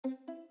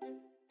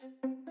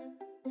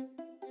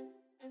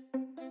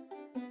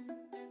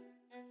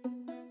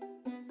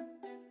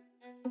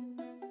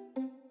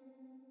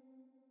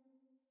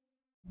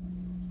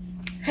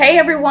Hey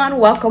everyone,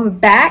 welcome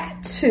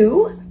back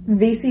to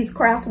VC's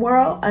Craft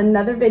World,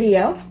 another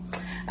video.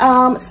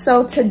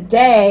 So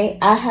today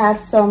I have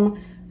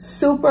some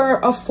super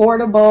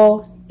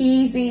affordable,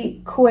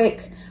 easy,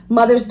 quick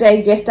Mother's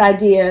Day gift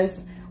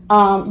ideas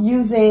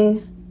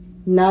using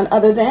none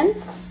other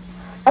than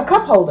a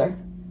cup holder.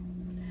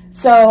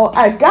 So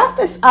I got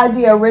this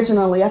idea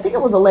originally, I think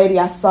it was a lady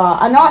I saw.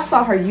 I know I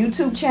saw her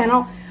YouTube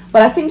channel,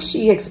 but I think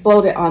she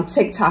exploded on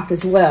TikTok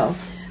as well.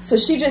 So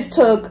she just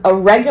took a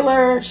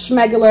regular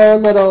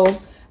schmegular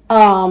little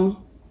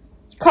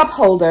cup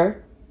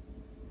holder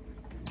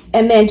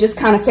and then just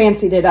kind of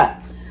fancied it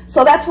up.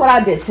 So that's what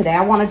I did today.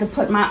 I wanted to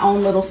put my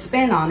own little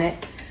spin on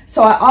it.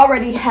 So I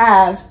already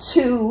have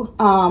two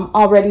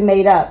already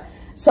made up.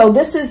 So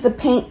this is the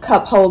pink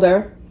cup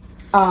holder.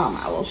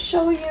 I will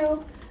show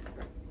you.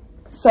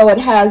 So it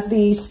has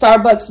the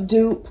Starbucks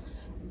dupe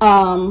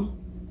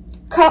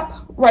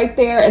cup right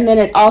there. And then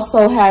it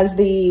also has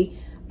the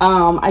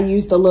I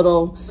used the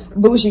little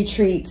bougie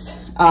treats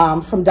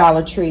from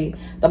Dollar Tree,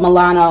 the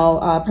Milano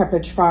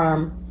Pepperidge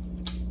Farm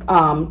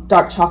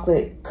dark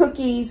chocolate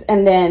cookies,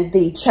 and then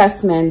the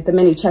Chessman, the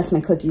mini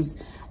Chessman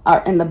cookies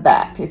are in the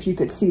back, if you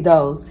could see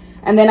those.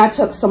 And then I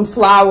took some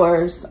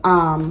flowers,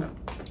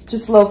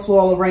 just a little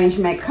floral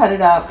arrangement, cut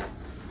it up,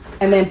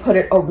 and then put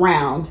it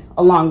around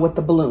along with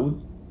the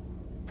balloon.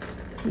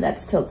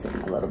 That's tilting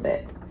a little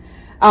bit.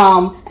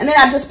 And then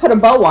I just put a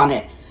bow on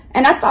it.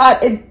 And I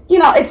thought,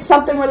 it's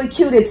something really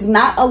cute. It's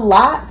not a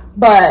lot,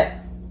 but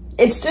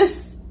it's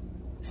just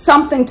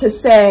something to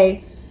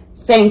say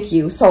thank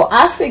you. So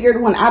I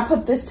figured when I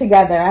put this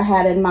together, I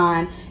had in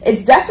mind,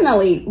 it's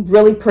definitely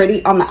really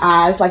pretty on the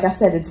eyes. Like I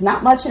said, it's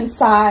not much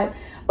inside,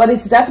 but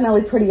it's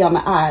definitely pretty on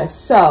the eyes.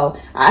 So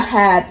I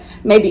had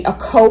maybe a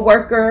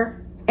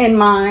coworker in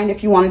mind,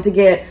 if you wanted to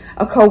get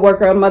a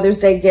coworker a Mother's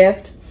Day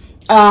gift.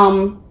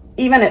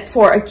 Even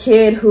for a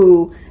kid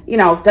who,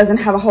 doesn't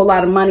have a whole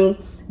lot of money,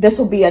 this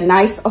will be a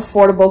nice,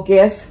 affordable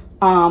gift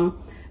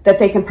that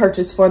they can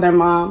purchase for their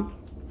mom.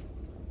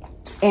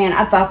 And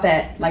I thought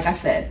that, like I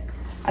said,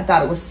 I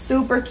thought it was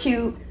super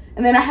cute.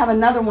 And then I have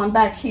another one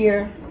back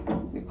here.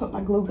 Let me put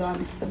my glue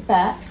gun to the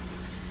back.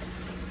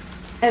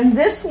 And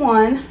this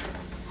one,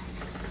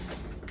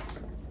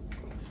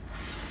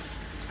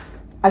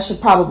 I should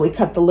probably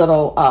cut the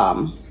little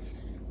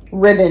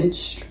ribbon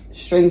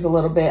strings a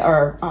little bit,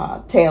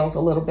 or tails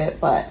a little bit,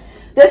 but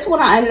this one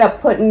I ended up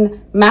putting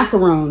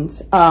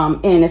macaroons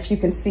in, if you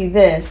can see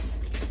this.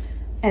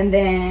 And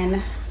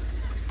then,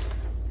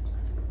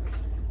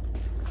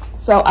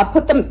 so I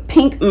put the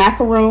pink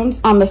macaroons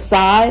on the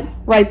side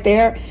right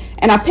there.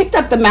 And I picked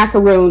up the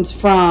macaroons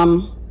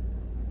from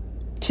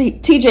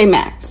TJ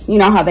Maxx. You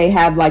know how they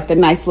have like the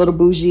nice little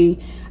bougie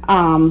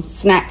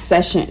snack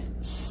section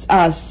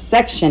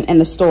in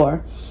the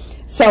store.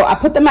 So I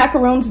put the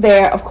macaroons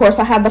there. Of course,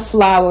 I had the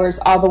flowers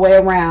all the way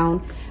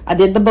around. I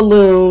did the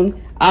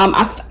balloon.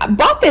 I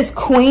bought this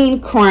queen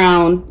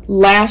crown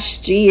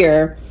last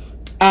year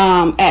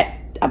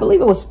at, I believe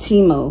it was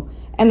Temu.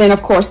 And then,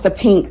 of course, the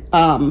pink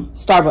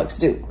Starbucks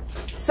dupe.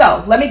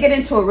 So let me get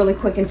into it really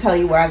quick and tell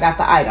you where I got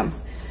the items.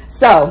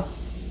 So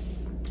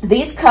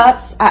these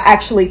cups I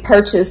actually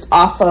purchased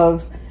off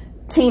of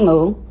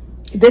Temu.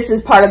 This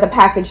is part of the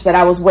package that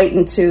I was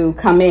waiting to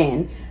come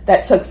in.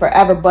 That took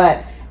forever,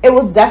 but it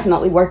was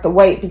definitely worth the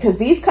wait because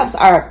these cups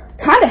are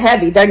kind of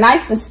heavy. They're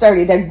nice and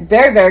sturdy. They're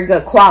very, very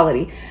good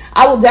quality.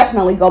 I will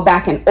definitely go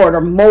back and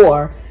order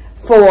more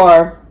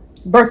for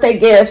birthday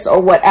gifts or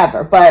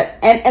whatever. But,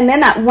 and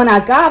then when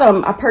I got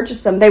them, I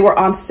purchased them. They were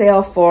on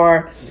sale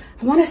for,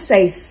 I want to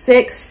say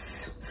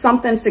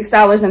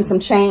 $6 and some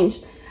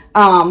change.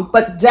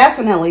 But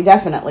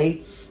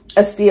definitely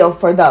a steal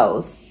for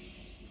those.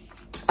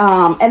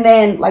 And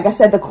then, like I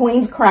said, the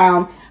Queen's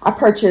Crown I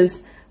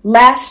purchased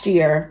last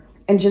year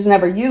and just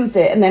never used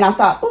it. And then I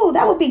thought, oh,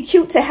 that would be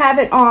cute to have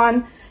it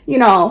on,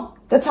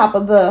 the top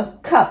of the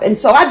cup. And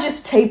so I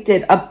just taped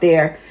it up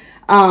there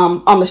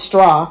on the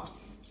straw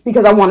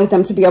because I wanted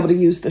them to be able to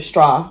use the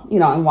straw,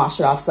 and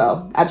wash it off.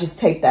 So I just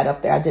taped that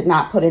up there. I did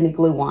not put any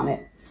glue on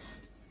it.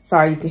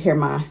 Sorry, you could hear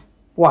my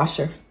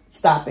washer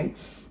stopping.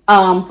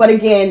 But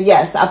again,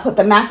 yes, I put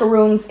the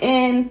macaroons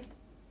in.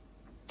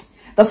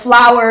 The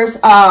flowers,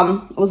 it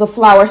was a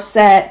flower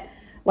set,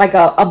 like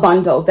a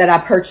bundle that I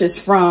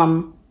purchased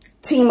from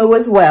Temu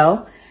as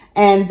well.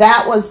 And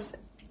that was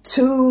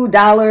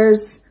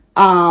 $2,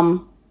 a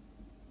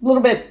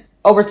little bit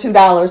over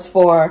 $2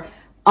 for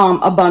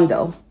a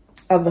bundle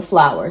of the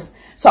flowers.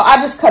 So I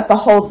just cut the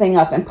whole thing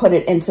up and put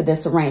it into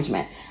this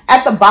arrangement.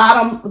 At the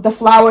bottom, the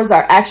flowers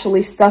are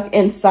actually stuck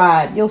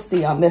inside. You'll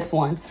see on this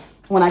one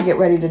when I get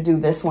ready to do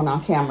this one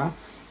on camera.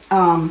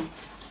 I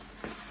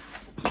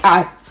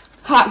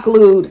hot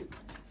glued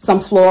some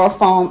floral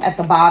foam at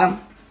the bottom,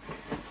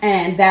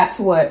 and that's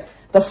what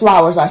the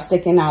flowers are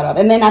sticking out of.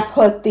 And then I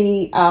put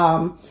the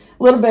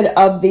little bit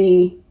of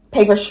the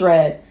paper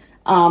shred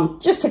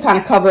just to kind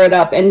of cover it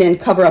up and then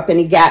cover up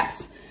any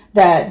gaps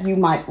that you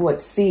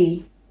would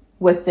see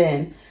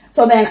within.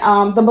 So then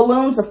the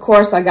balloons, of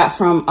course, I got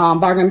from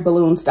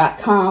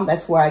bargainballoons.com.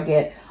 That's where I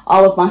get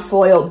all of my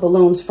foiled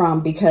balloons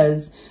from,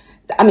 because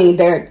I mean,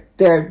 they're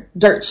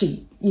dirt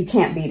cheap. You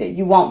can't beat it.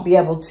 You won't be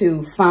able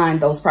to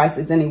find those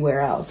prices anywhere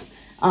else.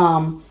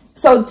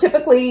 So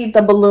typically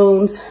the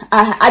balloons,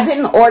 I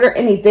didn't order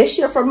any this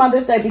year for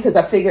Mother's Day because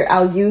I figured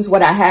I'll use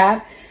what I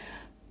have,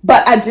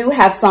 but I do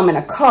have some in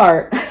a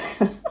cart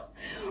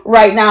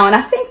right now. And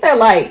I think they're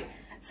like,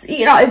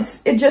 you know,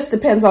 it just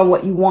depends on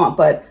what you want,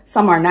 but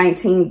some are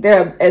 19,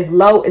 they're as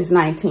low as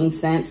 19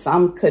 cents.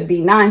 Some could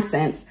be 9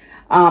 cents,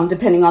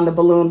 depending on the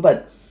balloon,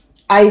 but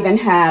I even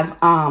have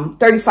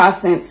 35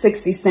 cents,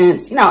 60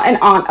 cents, you know, and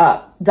on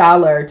up,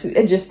 $1 to,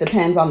 it just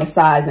depends on the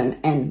size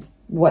and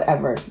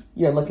whatever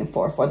you're looking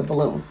for the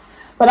balloon.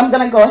 But I'm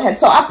gonna go ahead.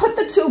 So I put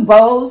the 2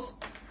 bows,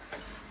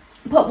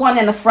 put one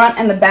in the front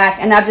and the back,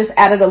 and I just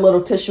added a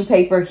little tissue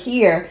paper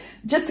here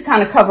just to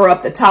kind of cover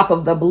up the top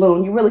of the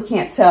balloon. You really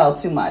can't tell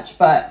too much,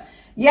 but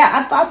yeah,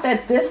 I thought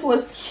that this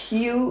was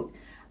cute.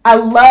 I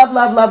love,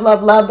 love, love,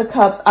 love, love the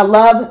cups.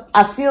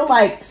 I feel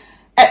like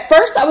at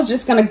first I was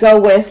just gonna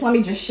go with, let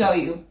me just show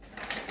you,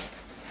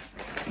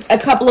 a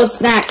couple of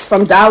snacks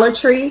from Dollar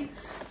Tree.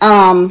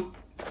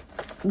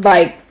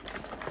 Like,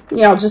 you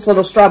know, just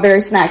little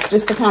strawberry snacks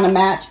just to kind of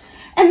match.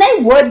 And they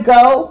would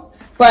go,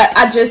 but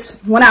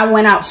when I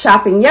went out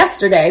shopping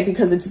yesterday,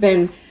 because it's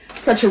been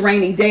such a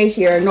rainy day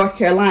here in North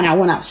Carolina, I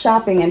went out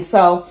shopping. And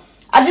so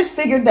I just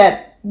figured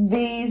that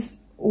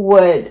these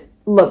would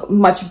look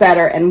much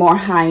better and more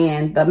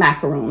high-end, the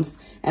macaroons.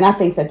 And I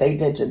think that they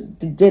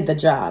did the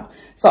job.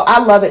 So I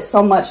love it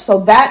so much. So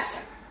that's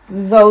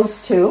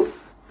those 2.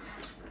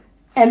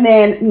 And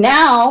then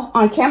now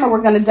on camera,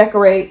 we're going to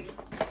decorate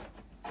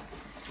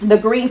the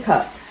green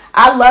cup.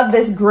 I love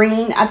this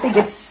green. I think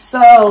it's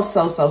so,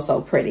 so, so,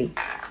 so pretty.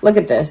 Look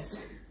at this.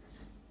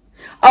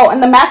 Oh,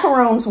 and the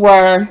macaroons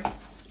were,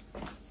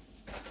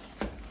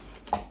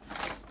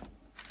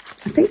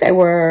 I think they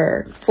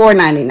were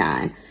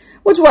 $4.99,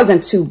 which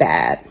wasn't too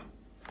bad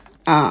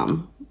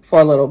for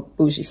a little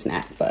bougie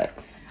snack, but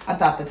I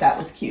thought that that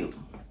was cute.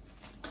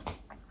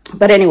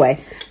 But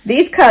anyway,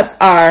 these cups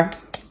are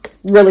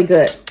really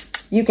good.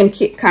 You can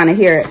kind of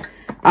hear it.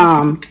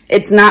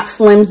 It's not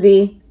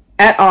flimsy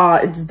at all.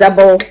 It's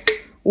double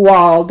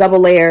wall, double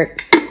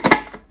layered,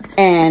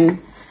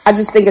 and I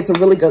just think it's a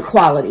really good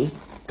quality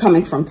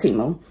coming from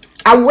Temu.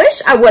 I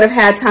wish I would have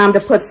had time to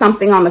put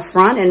something on the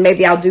front, and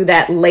maybe I'll do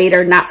that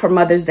later, not for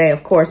Mother's Day,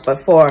 of course, but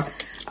for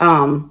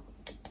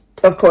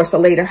of course a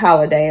later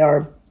holiday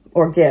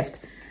or gift.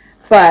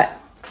 But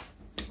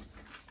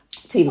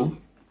Temu.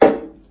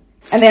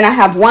 And then I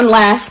have one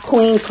last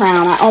queen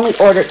crown. I only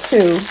ordered 2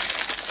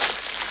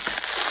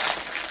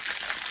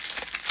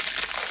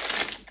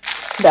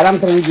 that I'm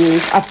going to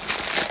use.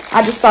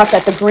 I just thought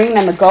that the green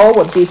and the gold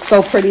would be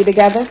so pretty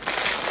together.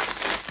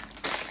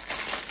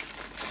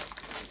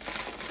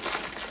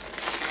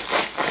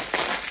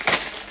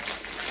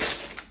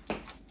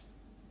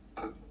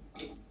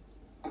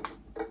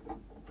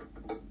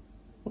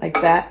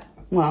 Like that.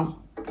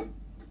 Well,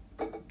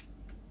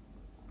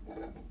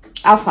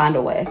 I'll find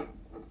a way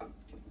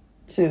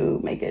to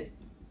make it.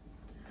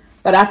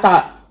 But I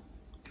thought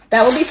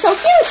that would be so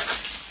cute.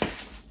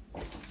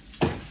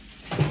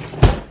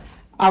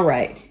 All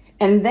right.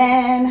 And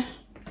then,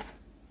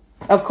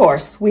 of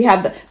course, we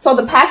have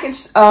the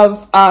package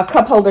of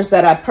cup holders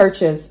that I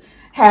purchased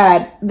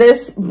had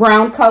this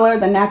brown color,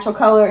 the natural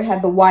color, it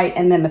had the white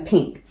and then the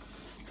pink.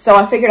 So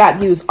I figured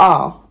I'd use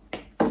all.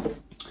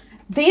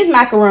 These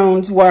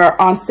macaroons were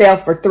on sale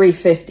for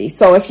 $3.50.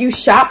 So if you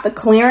shop the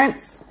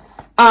clearance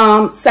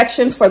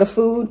section for the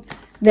food,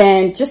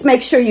 then just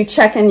make sure you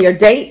check in your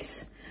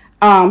dates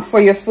for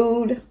your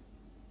food.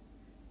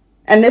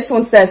 And this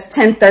one says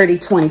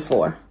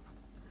 10/30/24.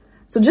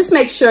 So just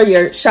make sure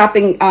you're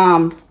shopping.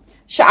 I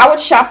would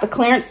shop the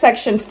clearance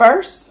section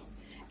first.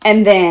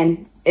 And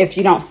then if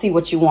you don't see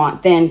what you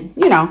want, then,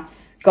 you know,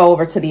 go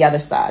over to the other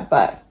side.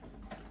 But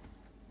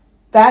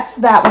that's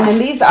that one.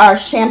 And these are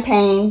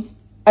champagne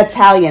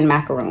Italian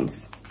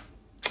macaroons.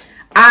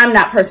 I'm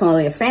not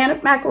personally a fan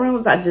of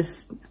macaroons.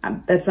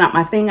 That's not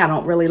my thing. I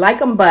don't really like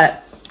them,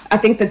 but I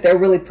think that they're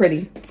really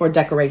pretty for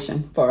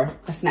decoration for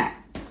a snack.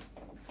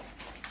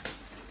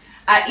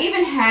 I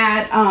even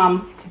had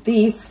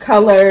these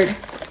colored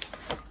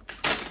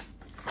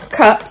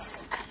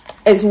cups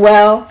as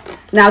well.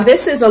 Now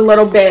this is a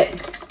little bit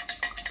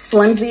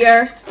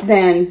flimsier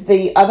than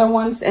the other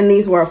ones, and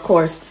these were of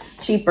course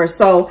cheaper.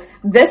 So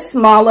this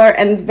smaller,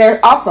 and they're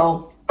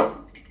also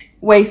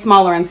way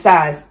smaller in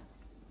size.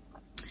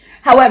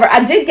 However,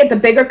 I did get the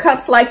bigger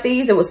cups like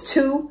these. It was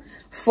 2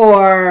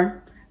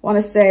 for, I want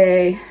to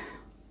say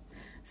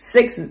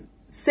 $6.50,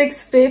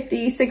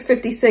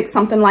 $6.56,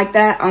 something like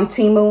that on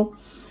Temu.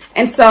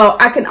 And so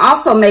I can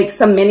also make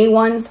some mini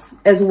ones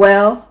as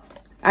well.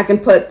 I can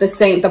put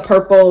the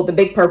purple, the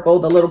big purple,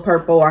 the little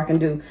purple, or I can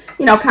do,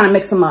 you know, kind of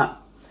mix them up.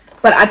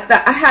 But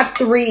I have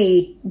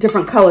 3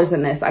 different colors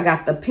in this. I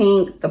got the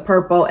pink, the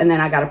purple, and then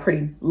I got a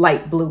pretty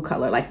light blue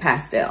color, like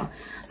pastel.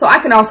 So I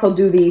can also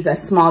do these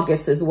as small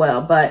gifts as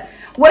well. But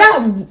what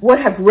I would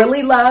have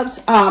really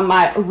loved,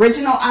 my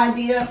original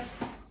idea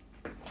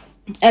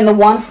And the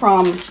one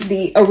from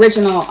the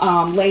original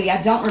lady,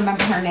 I don't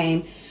remember her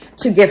name,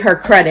 to give her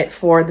credit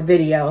for the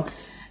video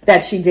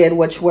that she did,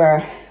 which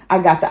where I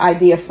got the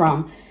idea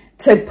from,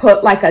 to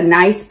put like a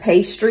nice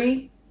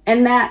pastry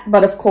in that.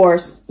 But of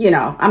course, you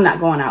know, I'm not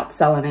going out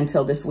selling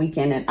until this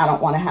weekend, and I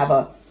don't want to have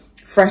a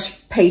fresh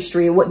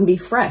pastry. It wouldn't be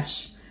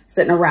fresh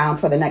sitting around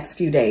for the next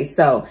few days.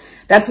 So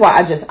that's why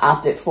I just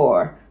opted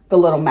for the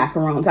little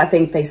macaroons. I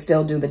think they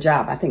still do the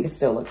job. I think it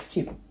still looks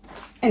cute.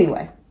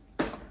 Anyway,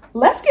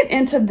 let's get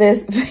into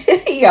this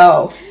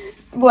video,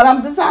 what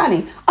I'm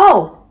designing.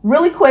 Oh,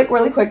 really quick.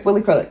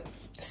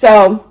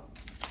 So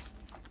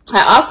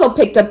I also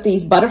picked up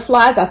these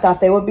butterflies. I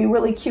thought they would be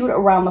really cute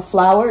around the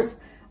flowers.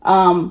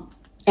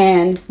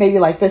 And maybe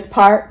like this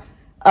part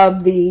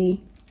of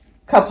the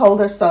cup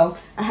holder. So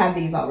I have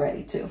these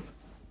already too.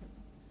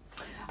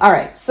 All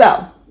right,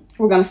 so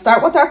we're gonna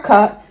start with our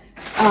cup.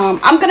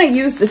 I'm gonna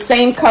use the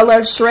same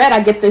color shred.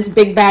 I get this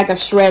big bag of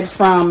shred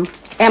from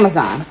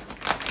Amazon.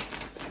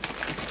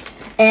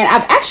 And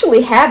I've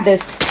actually had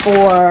this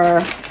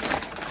for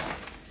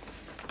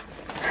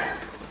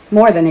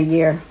more than a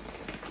year.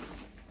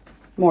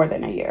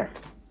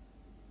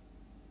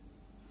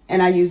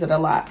 And I use it a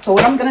lot. So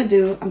what I'm gonna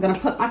do, I'm gonna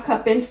put my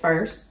cup in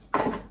first.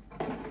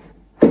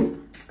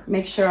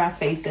 Make sure I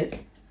face it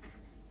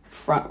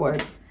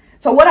frontwards.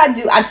 So what I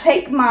do, I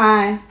take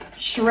my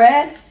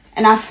shred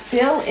and I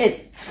fill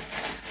it,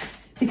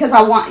 because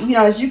I want, you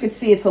know, as you can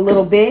see, it's a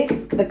little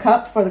big, the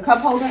cup, for the cup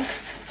holder.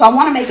 So I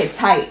want to make it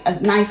tight, a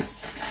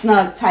nice,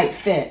 snug, tight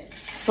fit.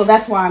 So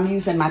that's why I'm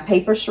using my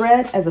paper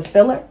shred as a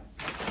filler.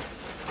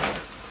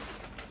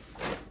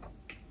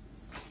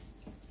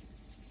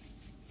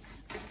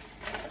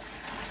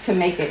 To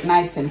make it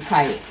nice and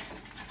tight.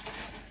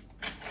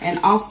 And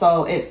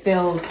also it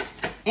fills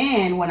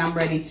in when I'm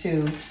ready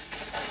to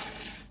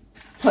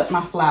put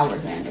my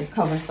flowers in. It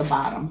covers the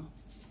bottom.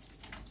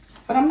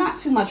 But I'm not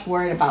too much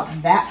worried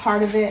about that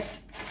part of it,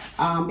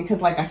 because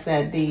like I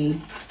said,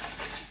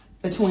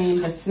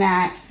 between the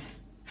snacks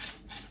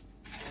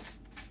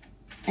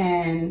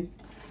and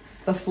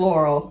the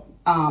floral,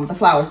 the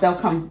flowers, they'll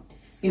come,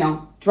 you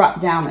know,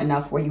 drop down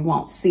enough where you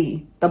won't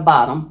see the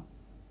bottom,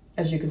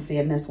 as you can see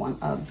in this one,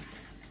 of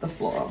the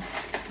floral.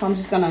 So I'm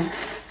just gonna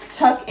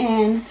tuck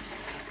in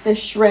the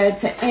shred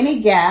to any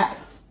gap.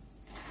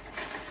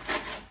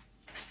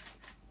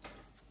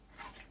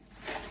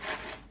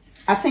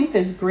 I think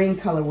this green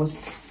color was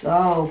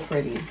so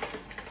pretty.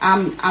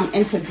 I'm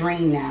into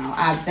green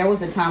now. There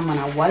was a time when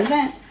I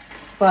wasn't,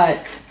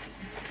 but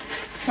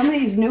some of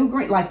these new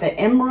green, like the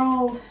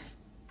emerald,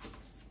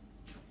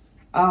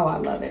 oh, I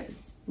love it.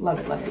 Love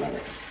it, love it, love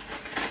it.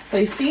 So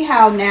you see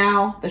how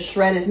now the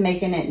shred is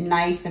making it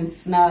nice and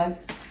snug,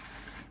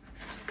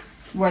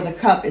 where the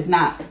cup is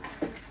not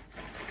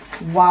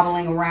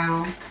wobbling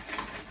around.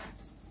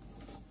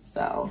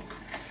 So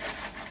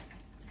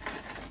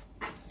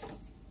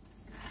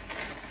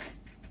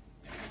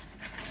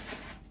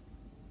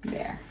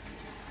there.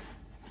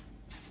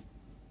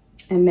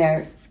 And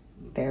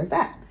there's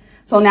that.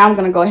 So now I'm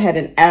gonna go ahead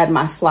and add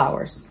my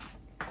flowers.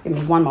 Give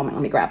me one moment,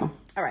 let me grab them.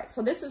 All right,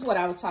 so this is what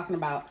I was talking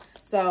about.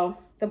 So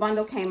the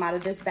bundle came out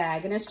of this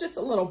bag, and it's just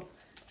a little,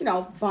 you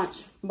know,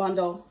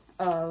 bundle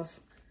of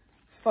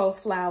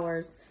faux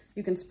flowers.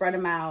 You can spread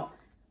them out,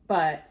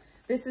 but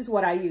this is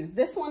what I use.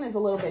 This one is a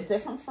little bit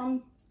different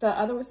from the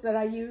others that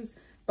I use,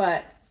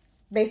 but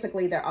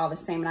basically they're all the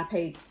same, and I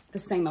paid the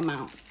same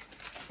amount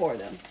for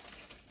them.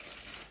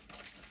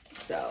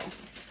 So,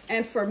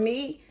 and for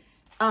me,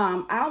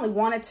 I only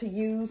wanted to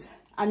use,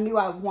 I knew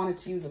I wanted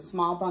to use a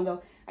small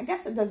bundle. I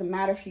guess it doesn't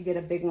matter if you get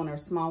a big one or a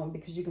small one,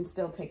 because you can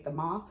still take them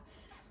off.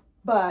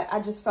 But I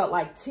just felt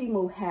like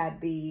Temu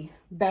had the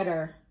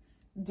better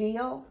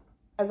deal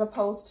as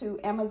opposed to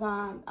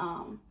Amazon.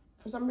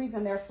 For some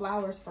reason, their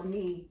flowers for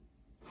me,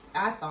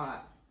 I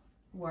thought,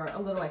 were a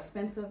little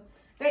expensive.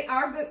 They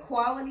are good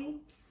quality,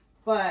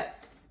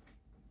 but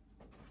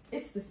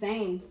it's the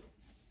same.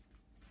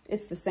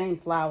 It's the same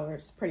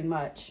flowers pretty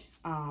much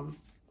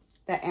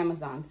that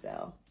Amazon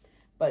sell,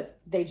 but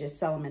they just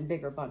sell them in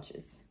bigger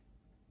bunches.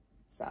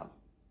 So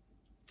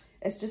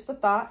it's just a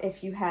thought,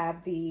 if you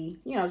have the,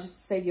 you know, just to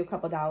save you a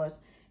couple dollars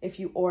if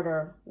you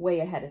order way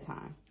ahead of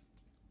time.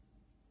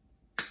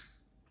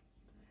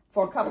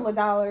 For a couple of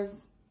dollars,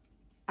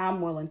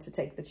 I'm willing to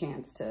take the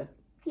chance to,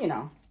 you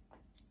know,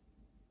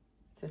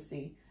 to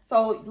see.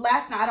 So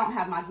last night, I don't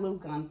have my glue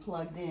gun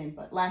plugged in,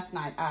 but last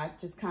night I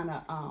just kind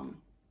of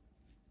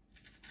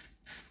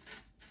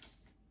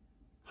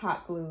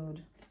hot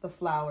glued the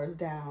flowers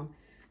down.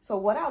 So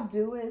what I'll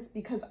do is,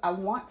 because I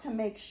want to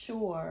make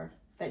sure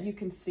that you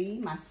can see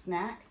my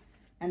snack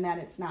and that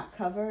it's not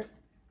covered,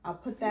 I'll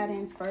put that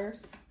in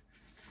first.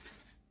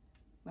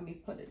 Let me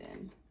put it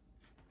in,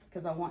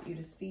 because I want you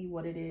to see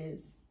what it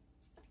is.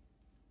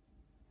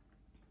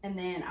 And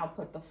then I'll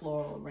put the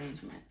floral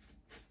arrangement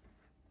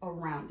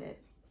around it.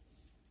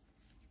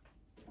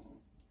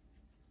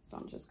 So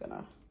I'm just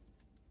gonna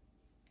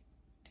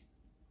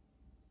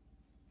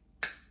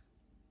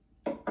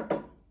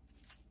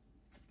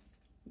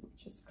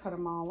just cut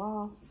them all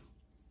off.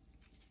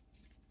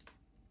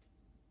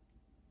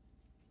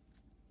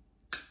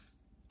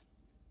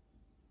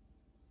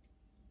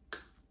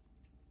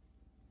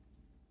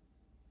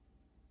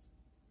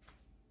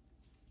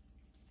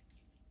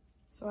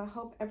 So I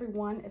hope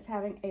everyone is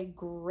having a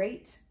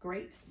great,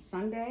 great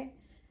Sunday.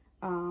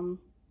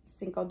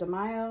 Cinco de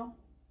Mayo.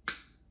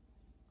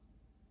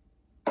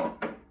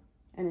 And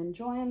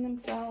enjoying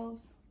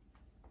themselves.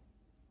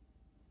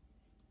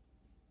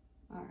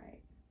 All right.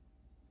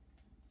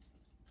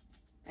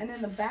 And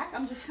then the back,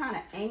 I'm just kind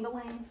of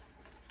angling,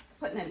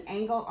 putting an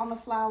angle on the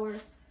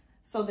flowers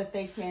so that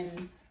they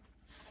can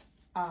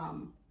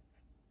kind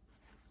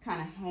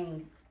of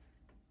hang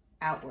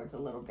outwards a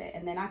little bit.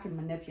 And then I can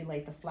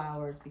manipulate the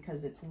flowers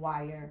because it's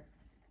wire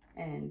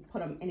and put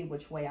them any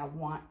which way I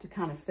want to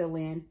kind of fill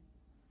in.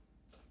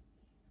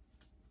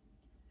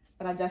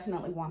 But I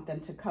definitely want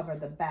them to cover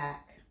the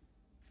back.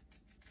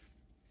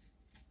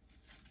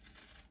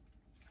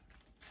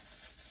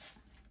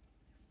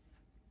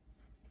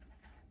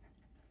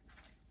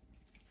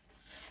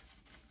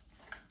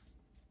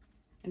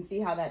 And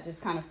see how that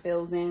just kind of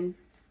fills in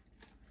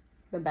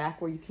the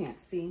back where you can't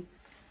see.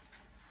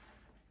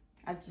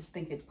 I just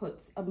think it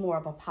puts a more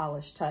of a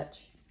polished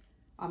touch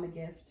on the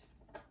gift.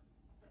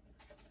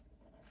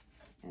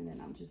 And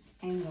then I'm just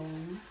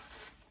angling,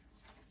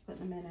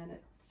 putting them in at an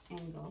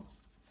angle.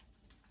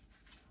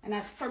 And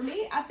for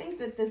me, I think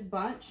that this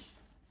bunch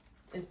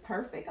is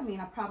perfect. I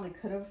mean, I probably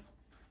could have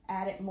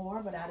added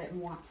more, but I didn't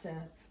want to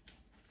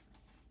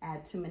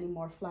add too many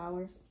more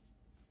flowers.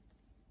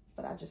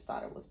 But I just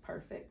thought it was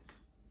perfect.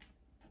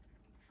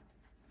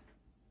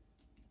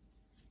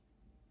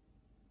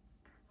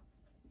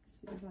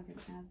 See if I can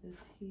add this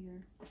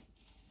here.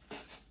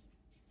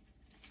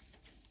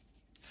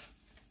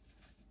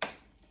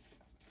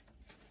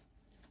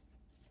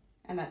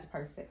 And that's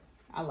perfect.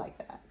 I like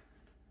that.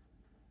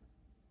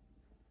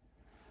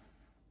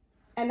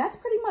 And that's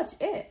pretty much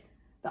it.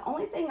 The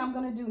only thing I'm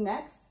gonna do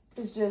next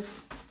is just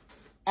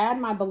add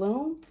my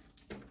balloon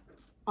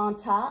on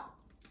top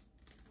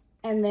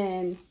and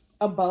then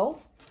a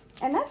bow.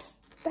 And that's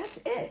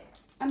it.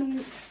 I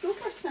mean,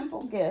 super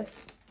simple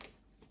gifts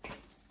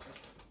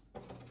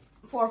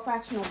for a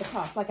fraction of the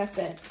cost. Like I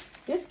said,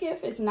 this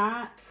gift is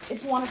not,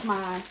 it's one of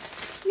my,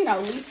 you know,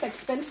 least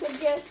expensive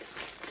gifts.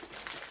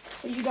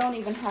 So you don't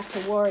even have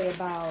to worry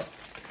about,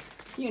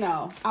 you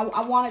know,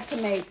 I wanted to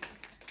make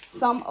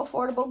some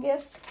affordable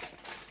gifts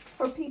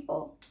for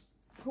people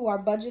who are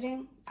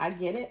budgeting. I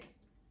get it.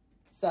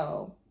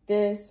 So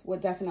this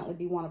would definitely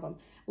be one of them.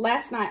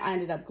 Last night I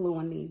ended up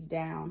gluing these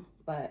down,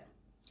 but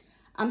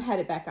I'm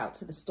headed back out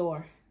to the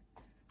store.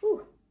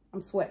 Whew, I'm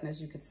sweating, as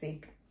you can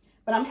see.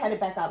 But I'm headed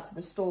back out to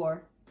the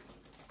store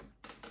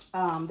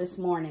this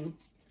morning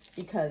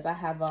because I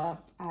have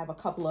a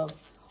couple of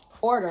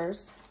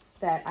orders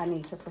that I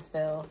need to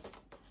fulfill.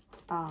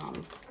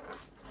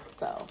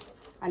 So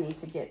I need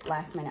to get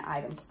last minute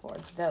items for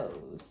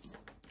those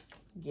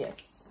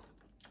gifts.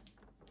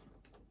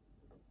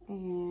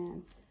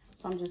 And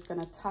so I'm just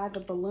gonna tie the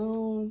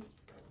balloon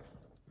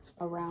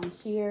around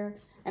here.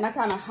 And I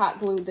kind of hot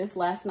glued this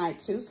last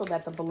night too, so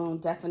that the balloon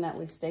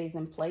definitely stays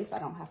in place. I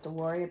don't have to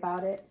worry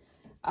about it.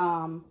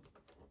 And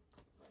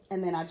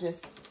then I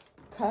just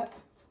cut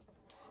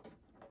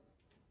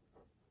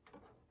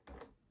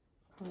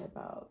probably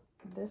about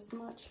this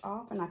much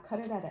off, and I cut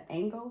it at an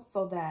angle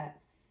so that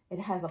it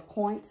has a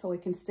point so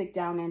it can stick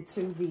down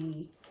into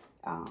the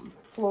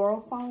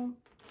floral foam.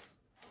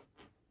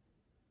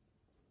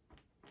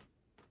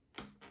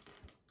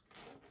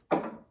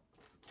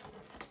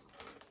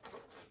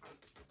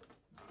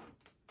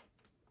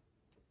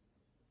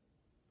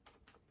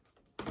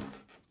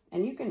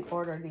 And you can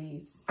order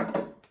these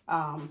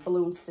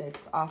balloon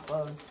sticks off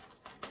of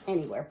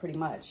anywhere pretty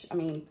much. I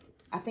mean,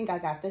 I think I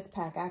got this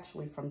pack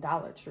actually from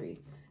Dollar Tree.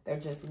 They're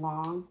just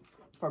long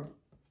for,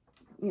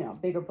 you know,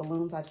 bigger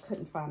balloons. I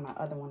couldn't find my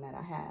other one that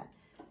I had.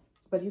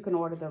 But you can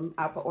order them.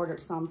 I've ordered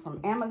some from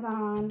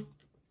Amazon.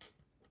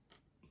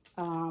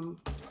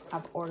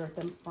 I've ordered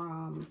them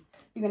from,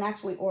 you can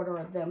actually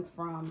order them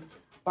from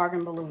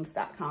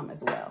bargainballoons.com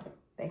as well.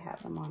 They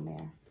have them on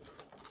there.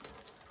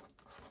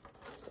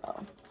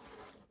 So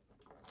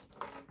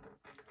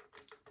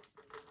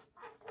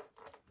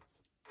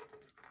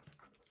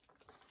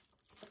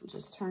I'm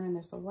just turning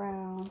this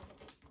around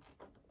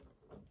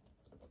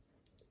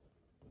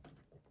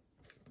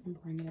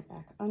and bringing it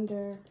back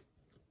under.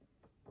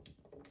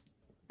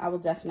 I will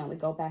definitely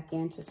go back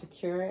in to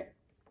secure it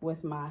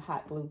with my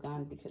hot glue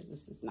gun because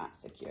this is not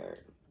secured.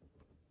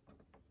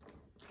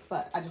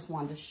 But I just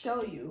wanted to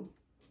show you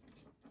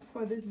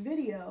for this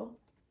video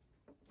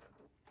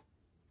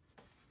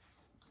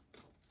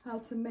how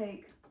to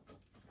make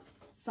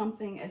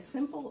something as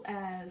simple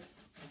as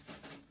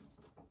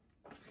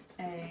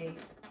a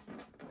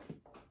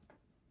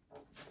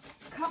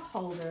cup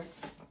holder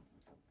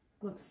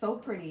look so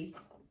pretty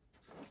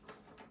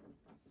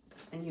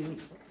and unique.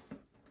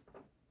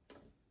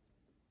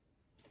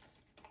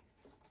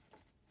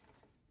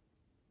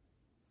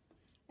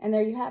 And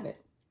there you have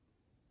it.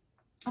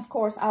 Of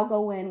course, I'll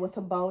go in with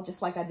a bow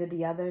just like I did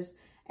the others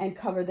and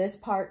cover this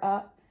part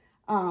up.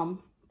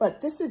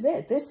 But this is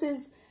it. This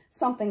is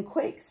something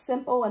quick,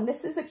 simple, and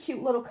this is a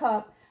cute little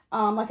cup.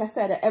 Like I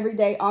said, an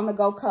everyday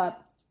on-the-go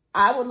cup.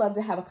 I would love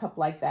to have a cup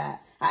like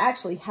that. I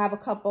actually have a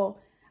couple.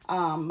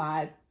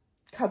 my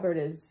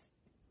cupboard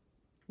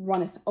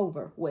runneth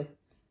over with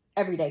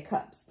everyday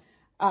cups.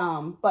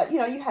 But you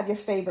know, you have your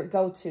favorite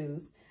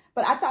go-tos.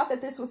 But I thought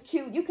that this was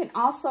cute. You can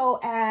also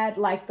add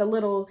like the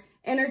little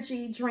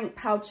energy drink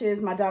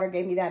pouches. My daughter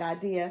gave me that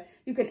idea.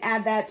 You can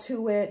add that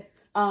to it.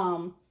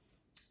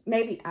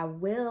 Maybe I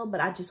will,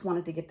 but I just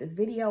wanted to get this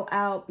video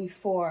out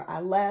before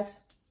I left.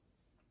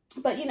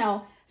 But you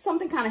know,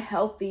 something kind of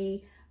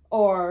healthy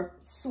or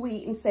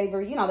sweet and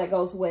savory, you know, that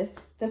goes with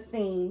the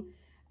theme.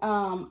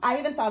 I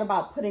even thought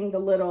about putting the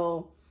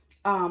little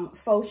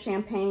faux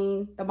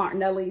champagne, the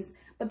Martinellis,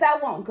 but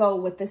that won't go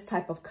with this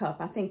type of cup.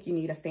 I think you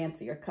need a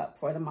fancier cup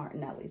for the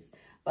Martinellis.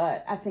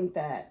 But I think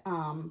that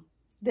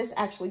this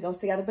actually goes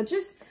together. But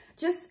just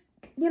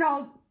you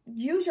know,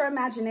 use your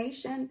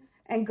imagination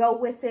and go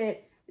with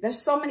it.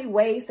 There's so many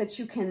ways that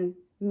you can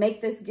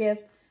make this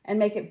gift and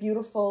make it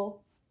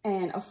beautiful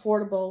and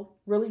affordable,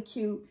 really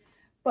cute.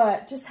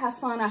 But just have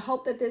fun. I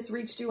hope that this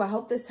reached you. I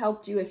hope this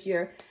helped you if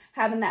you're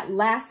having that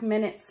last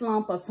minute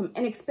slump of some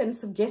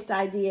inexpensive gift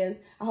ideas.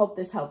 I hope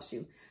this helps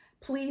you.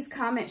 Please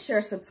comment,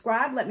 share,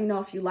 subscribe. Let me know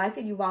if you like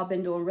it. You've all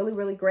been doing really,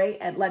 really great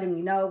at letting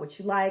me know what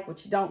you like,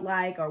 what you don't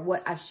like, or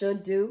what I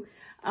should do.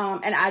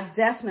 And I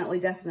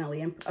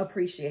definitely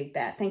appreciate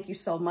that. Thank you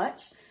so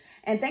much.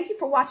 And thank you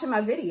for watching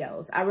my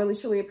videos. I really,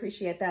 truly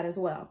appreciate that as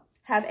well.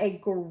 Have a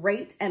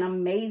great and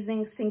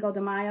amazing Cinco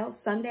de Mayo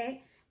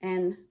Sunday,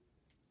 and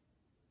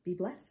be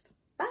blessed.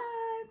 Bye.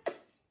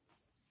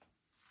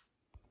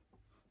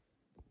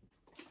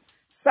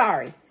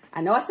 Sorry.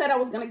 I know I said I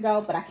was going to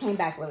go, but I came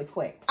back really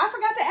quick. I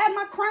forgot to add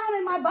my crown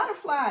and my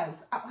butterflies.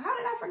 How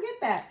did I forget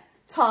that?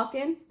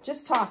 Talking,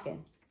 just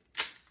talking.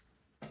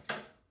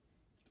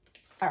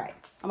 All right,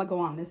 I'm going to go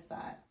on this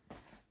side.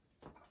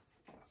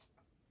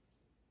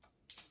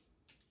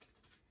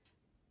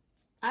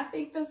 I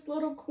think this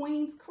little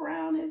queen's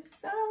crown is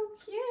so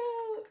cute.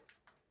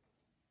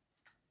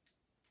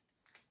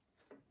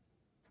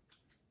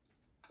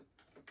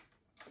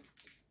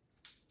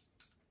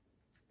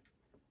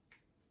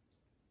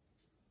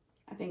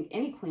 I think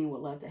any queen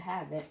would love to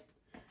have it.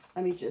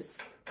 Let me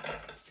just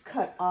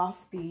cut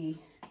off the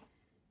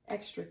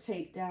extra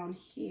tape down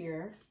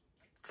here.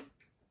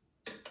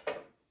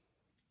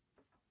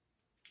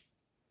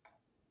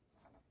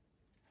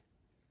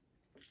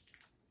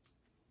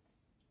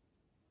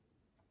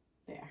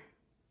 There.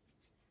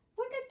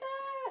 Look at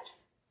that.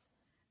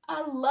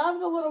 I love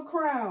the little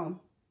crown.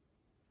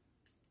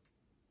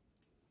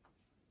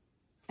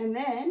 And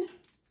then,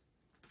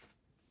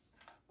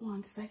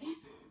 one second.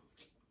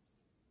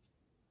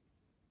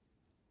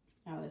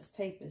 Now this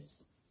tape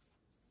is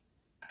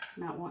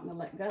not wanting to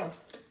let go.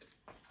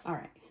 All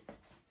right.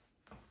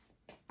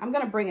 I'm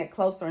going to bring it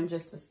closer in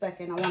just a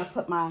second. I want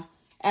to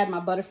add my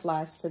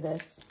butterflies to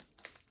this.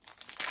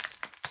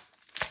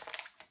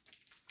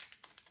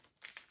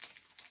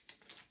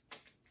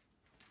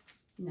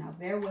 Now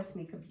bear with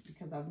me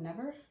because I've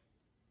never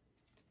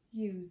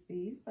used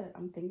these, but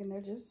I'm thinking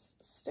they're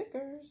just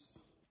stickers.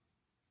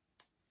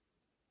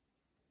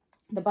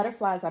 The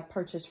butterflies I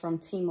purchased from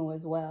Temu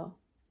as well.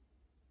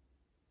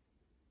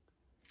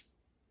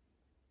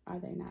 Are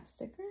they not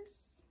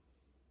stickers?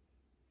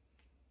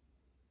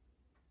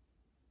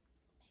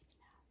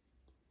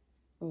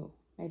 Maybe not. Ooh,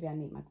 maybe I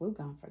need my glue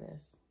gun for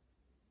this.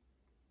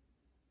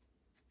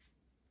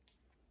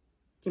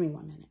 Give me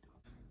 1 minute.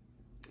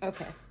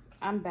 Okay,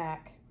 I'm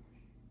back.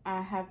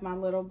 I have my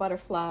little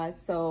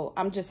butterflies, so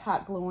I'm just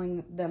hot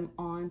gluing them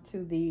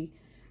onto the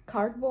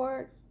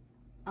cardboard.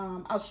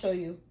 I'll show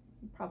you.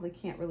 You probably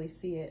can't really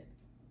see it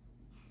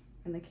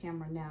in the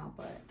camera now,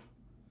 but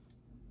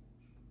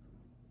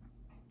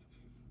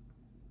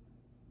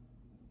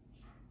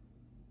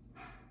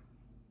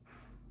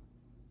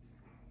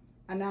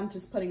and now I'm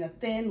just putting a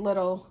thin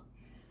little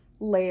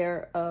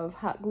layer of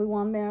hot glue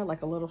on there,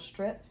 like a little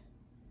strip,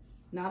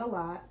 not a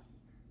lot.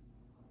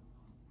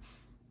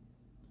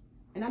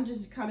 And I'm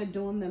just kind of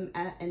doing them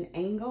at an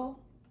angle,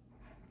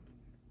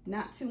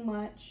 not too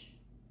much.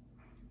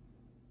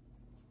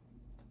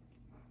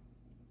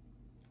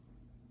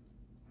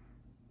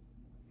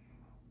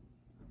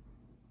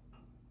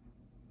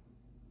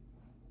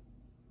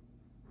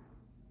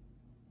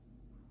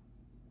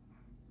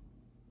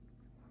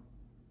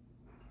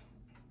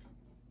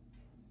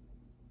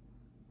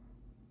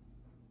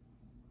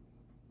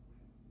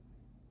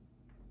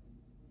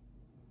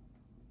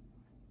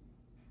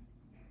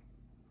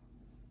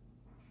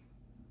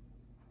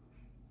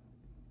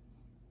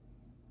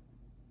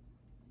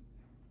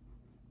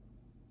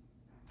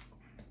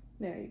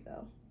 There you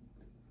go.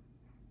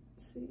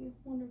 Let's see,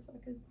 wonder if I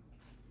could,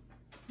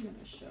 I'm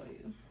gonna show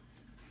you.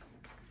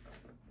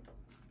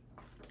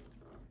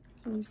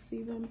 Can you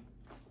see them?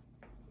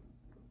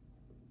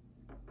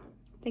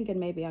 Thinking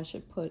maybe I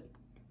should put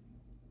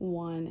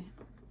one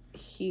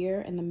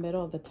here in the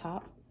middle of the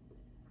top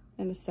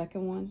and the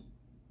second one,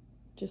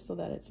 just so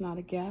that it's not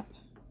a gap,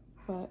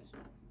 but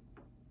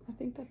I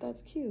think that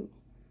that's cute.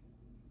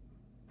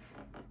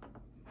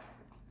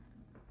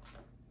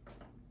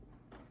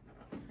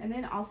 And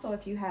then also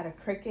if you had a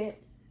Cricut,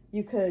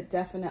 you could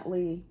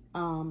definitely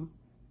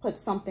put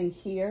something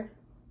here,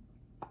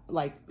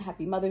 like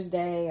Happy Mother's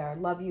Day or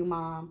Love You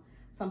Mom,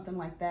 something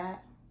like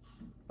that.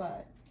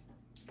 But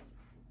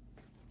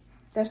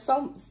there's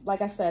so,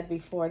 like I said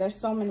before, there's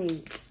so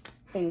many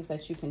things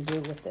that you can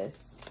do with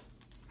this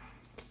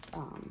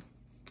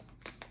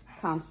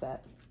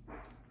concept.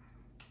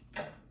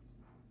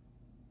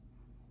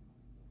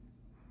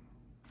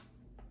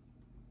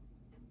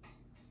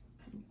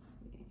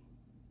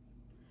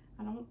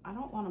 I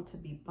don't want them to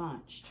be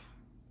bunched.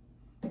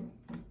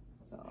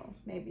 So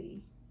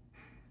maybe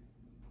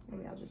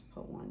I'll just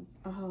put one.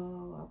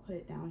 Oh, I'll put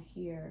it down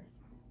here.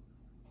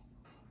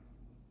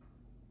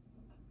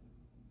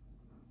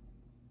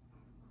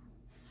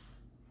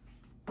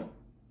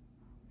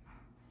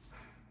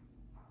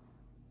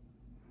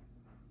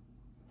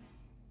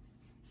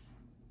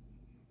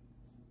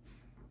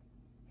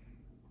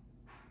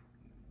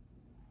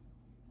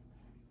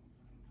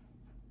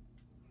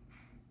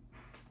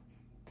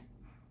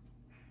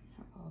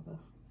 All the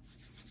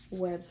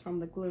webs from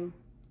the glue.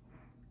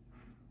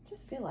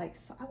 Just feel like,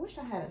 I wish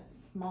I had a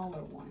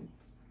smaller one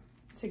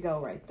to go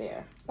right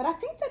there. But I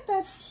think that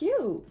that's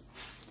cute.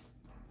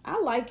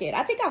 I like it.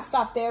 I think I'll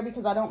stop there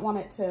because I don't want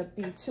it to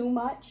be too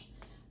much.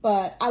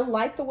 But I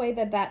like the way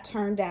that that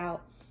turned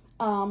out.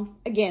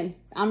 Again,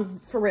 I'm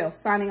for real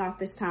signing off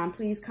this time.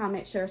 Please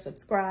comment, share,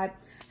 subscribe.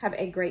 Have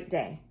a great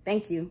day.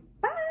 Thank you.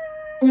 Bye.